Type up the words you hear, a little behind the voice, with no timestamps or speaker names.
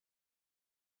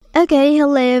Okay,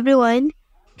 hello everyone.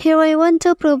 Here I want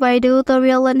to provide a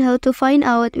tutorial on how to find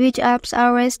out which apps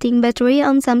are wasting battery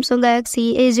on Samsung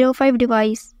Galaxy A05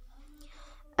 device.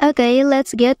 Okay,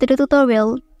 let's get to the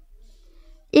tutorial.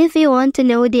 If you want to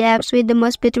know the apps with the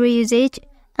most battery usage,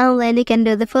 then you can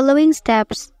do the following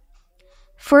steps.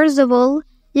 First of all,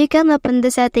 you can open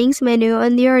the settings menu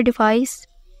on your device.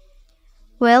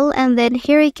 And then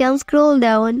here you can scroll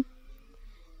down.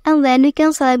 And then you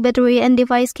can select battery and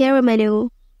device care menu.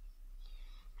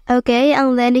 Okay,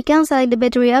 and then you can select the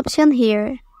battery option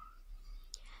here.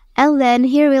 And then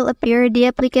here will appear the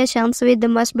applications with the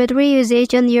most battery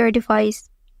usage on your device.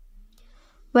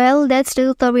 That's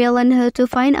the tutorial on how to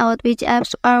find out which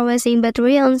apps are wasting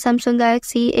battery on Samsung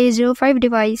Galaxy A05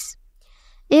 device.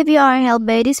 If you are helped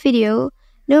by this video,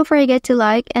 don't forget to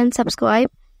like and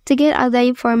subscribe to get other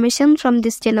information from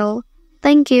this channel.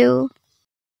 Thank you.